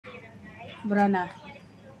Bra na.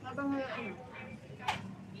 Habang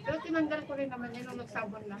pero tinanggal ko rin naman yun nung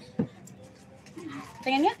nagsabon na.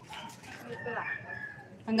 Tingnan niya. Ito lang.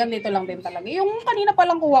 Hanggang dito lang din talaga. Yung kanina pa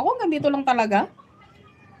lang kuha ko, hanggang dito lang talaga.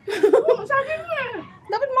 Oo, sabi mo eh.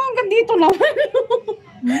 Dapat mga hanggang dito naman.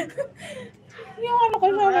 Yung ano ko,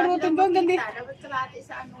 sa routine ko, hanggang dito. Dapat kalahati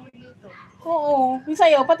sa ano mo dito. Oo. Yung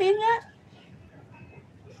sa'yo, pati niya.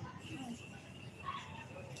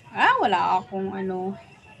 Wala akong ano.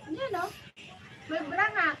 Ano no? May bra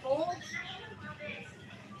na ako.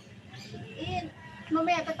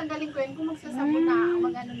 Mamaya tatanggalin ko yun kung magsasabon na,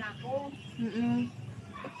 mag-ano na ako.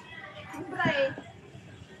 May bra eh.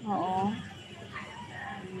 Oo.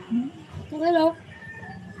 Hello.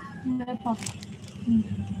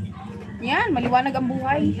 Yan, maliwanag ang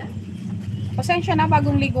buhay. Pasensya na,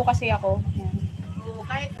 bagong ligo kasi ako. Oo,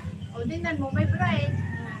 kahit, tingnan mo, may bra eh.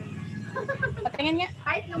 Patingin niya.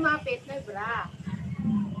 Kahit lumapit, may bra.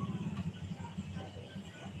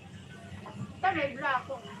 Ito, may bra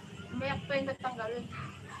ako. Umayak pa yung tatanggalin.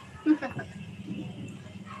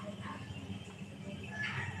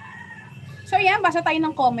 So yan, basa tayo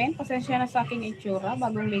ng comment. Pasensya na sa aking itsura.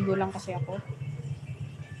 Bagong ligo lang kasi ako.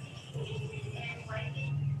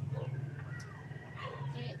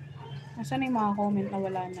 Nasaan na yung mga comment na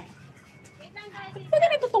wala na? Ba't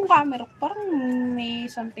ganito tong camera? Parang may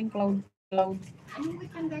something cloud. Anong wait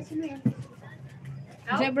lang guys? Sino yan?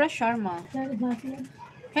 Zebra Sharma.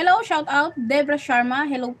 Hello, shout out. Debra Sharma.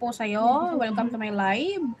 Hello po sa'yo. Welcome to my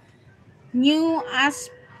live. New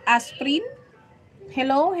Asprin.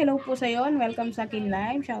 Hello po sa'yo. Welcome sa akin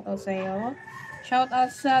live. Shout out sa'yo. Shout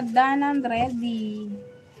out sa Danan Reddy.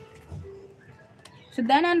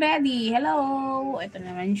 Hello. Ito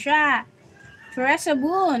naman siya. Teresa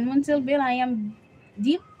Boone. Monsilville, I am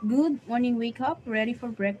deep, good morning wake up, ready for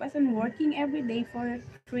breakfast and working every day for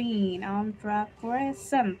train. Track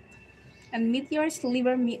Crescent. And Meteor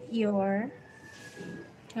Sliver Meteor.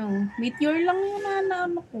 Meteor lang yung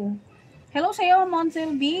ano ko. Hello sa'yo,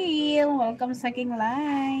 Monsilville. Welcome sa aking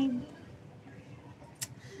live.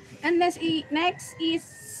 And next is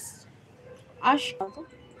Ash.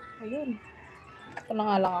 Ayun. Ito na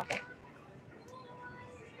nga lang ako.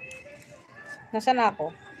 Nasaan na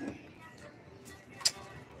ako?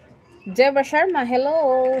 Debra Sharma,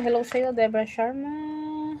 hello. Hello sa'yo, Debra Sharma.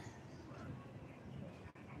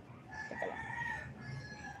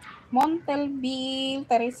 Montelville,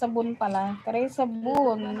 Teresa Boone pala. Teresa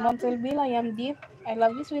Boone, Montelville, I am deep. I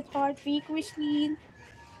love you, sweetheart. P. Christine.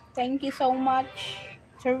 Thank you so much.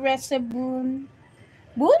 Teresa Boone.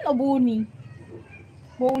 Boone o Booney?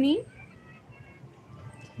 Booney?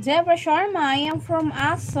 Debra Sharma, I am from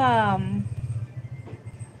Assam.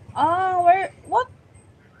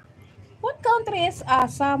 What country is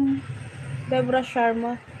Assam? Debra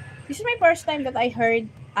Sharma. This is my first time that I heard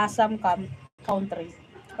Assam country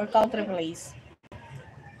or country place.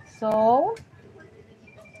 So,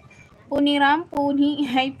 Puniram, Puni,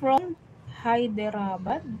 I from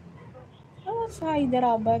Hyderabad. What's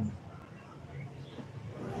Hyderabad?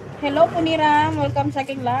 Hello, Puniram. Welcome sa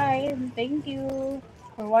aking live. Thank you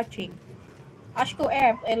for watching. Ashko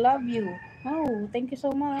F, I love you. Oh, thank you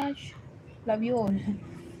so much. Love you all.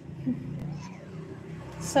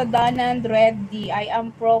 Sadanan Reddy, I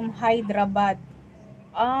am from Hyderabad.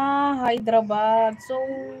 Hyderabad. So,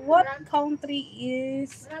 what country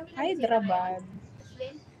is Hyderabad?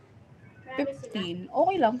 15.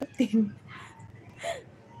 Okay lang, 15.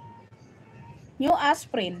 New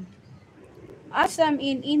Aspirin. Assam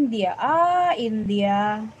in India.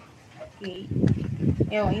 India. Okay.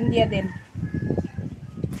 India din.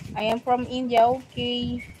 I am from India.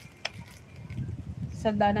 Okay.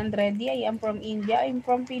 Sadanan Reddy, I am from India. I'm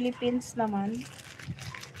from Philippines naman.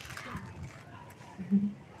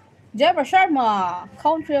 Debra Sharma,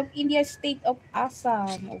 country of India, state of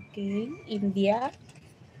Assam. Okay, India.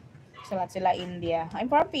 Sila India. I'm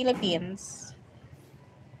from Philippines.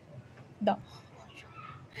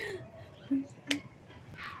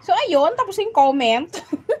 So, ayun. Tapos yung comment.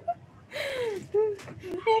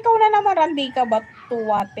 Ikaw na naman, Randy ka ba,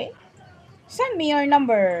 tuwate? Send me your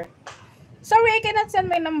number. Sorry, I cannot send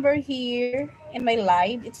my number here in my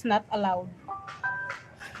live. It's not allowed.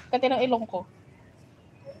 Kati ng ilong ko.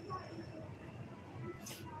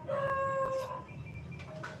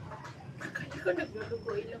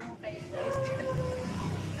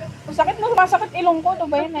 Sakit na sumasakit ilong ko. Ito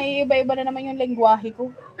ba yun? Iba-iba na naman yung lengguwahe ko.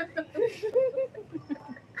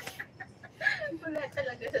 Wala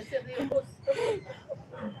talaga sa seryoso.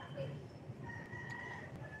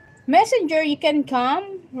 Messenger, you can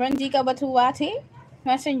come. Randika Batuwati.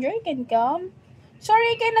 Messenger, you can come.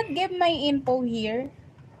 Sorry, I cannot give my info here.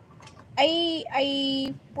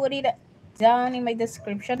 I put it down in my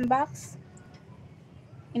description box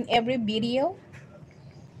in every video.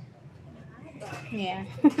 Yeah.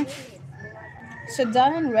 So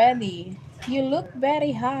done and ready. You look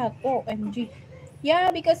very hot. OMG.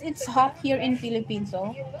 Yeah, because it's hot here in Philippines,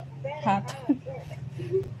 oh. Hot.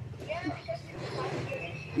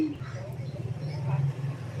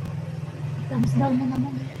 Thumbs down na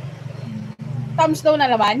naman. Thumbs down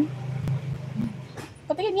na naman.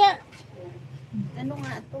 Patingin nga. Ano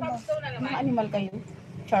nga ito ba? Mga animal kayo.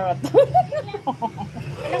 Charot.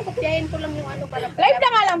 Pinakopyahin ko lang yung ano para Live na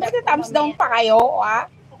nga lang. Kasi thumbs down pa kayo, ah.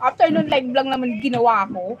 After nun, live lang naman ginawa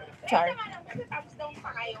ko. Char.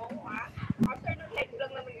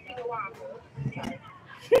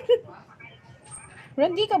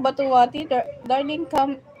 Randy ka Batuwati, darling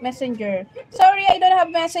come messenger. Sorry, I don't have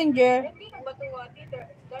messenger.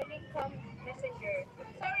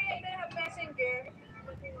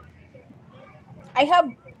 I have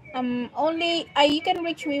only you can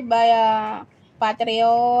reach me via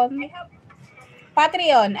Patreon.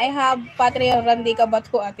 Patreon. I have Patreon Randy ka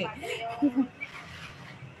Batuwati.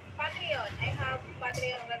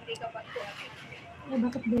 Eh,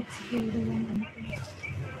 bakit dates kayo yung ano ko?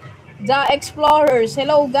 The Explorers.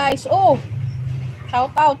 Hello guys. Oh.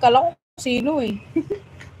 Shout out. Kala ko sino eh.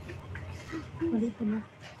 Mali pala.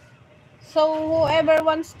 So whoever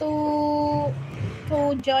wants to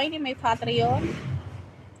join in my Patreon,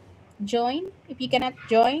 join. If you cannot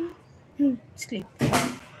join, sleep.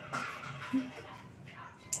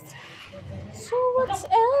 So what's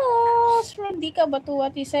else? Randy ka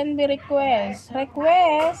Batuwati, send me request.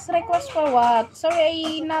 Request for what?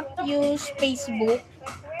 Sorry, I not use Facebook.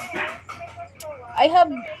 I have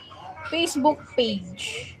Facebook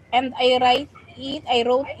page and I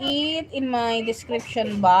wrote it in my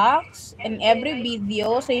description box in every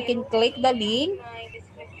video, so you can click the link,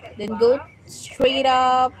 then go straight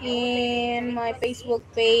up in my Facebook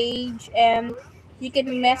page and you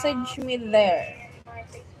can message me there.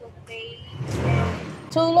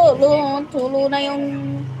 Tulo na yung tutulo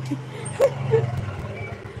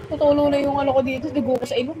na yung ano ko dito, dugo ko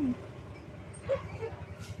sa ilong.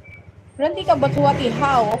 Randy ka Batuwati,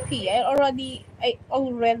 how? Okay, I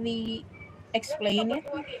already explained it.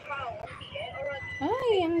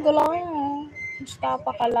 Ay, ang galang.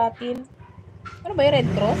 Mustafa Kalatil. Ano ba yung Red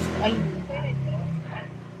Cross? Ay.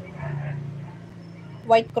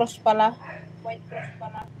 White Cross pala.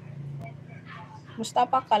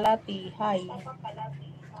 Mustafa Kalati, hi.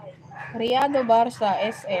 Riado Barsa,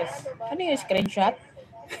 SS. Ano yung screenshot?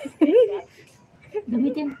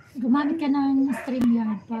 Gumamit ka ng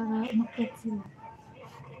StreamYard para umakyat sila.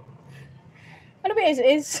 Ano ba yung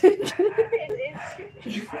SS?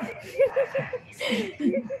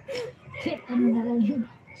 Ano na lang yun?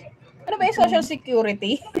 Ano ba yung Social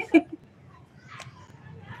Security?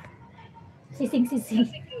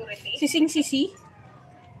 Sising-sising. Sising-sisi?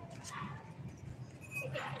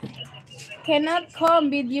 Cannot come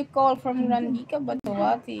video call from Randika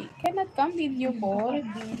Batuwati. Cannot come video call.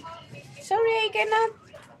 Sorry, I cannot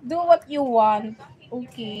do what you want.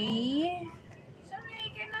 Okay.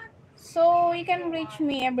 So you can reach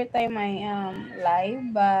me every time I am live,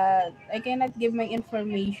 but I cannot give my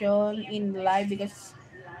information in live because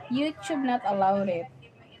YouTube not allowed it.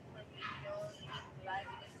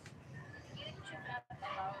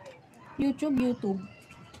 YouTube.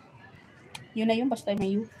 Yun na yun, basta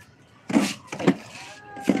may you. Okay.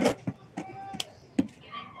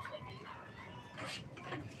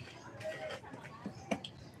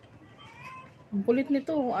 Ang kulit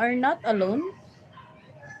nito, are not alone.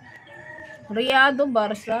 Riado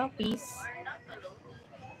Barsa, peace.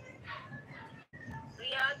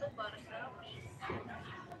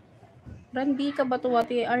 Randika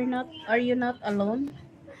Batuwati, are you not alone?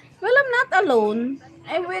 Well, I'm not alone.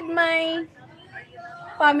 I'm with my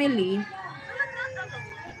family.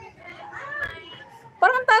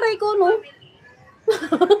 Parang taray ko, no?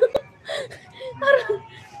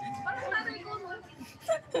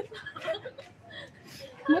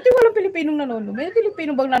 Buti walang Pilipinong nanonood. May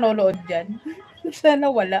Pilipino bang nanonood dyan? Sana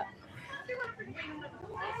wala.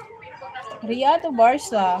 Riado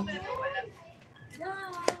Barsa.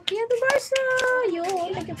 Riado Barsa!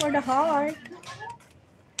 Yun, thank you for the heart.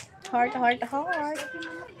 Heart.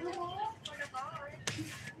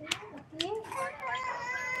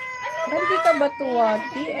 Randika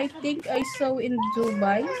Batuwati, I think I saw in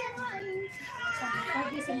Dubai.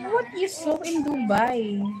 What you saw in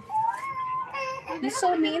Dubai? You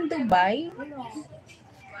saw me in Dubai?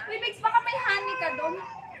 Remix, baka may honey ka doon.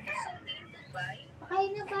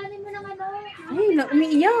 Pakain na, paano mo ng ano? Ay,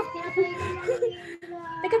 umiiyak.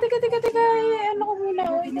 Pinakain na ng Teka. Ano ko muna?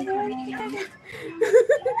 Oy, teka.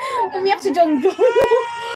 Umiyak si Jongjong.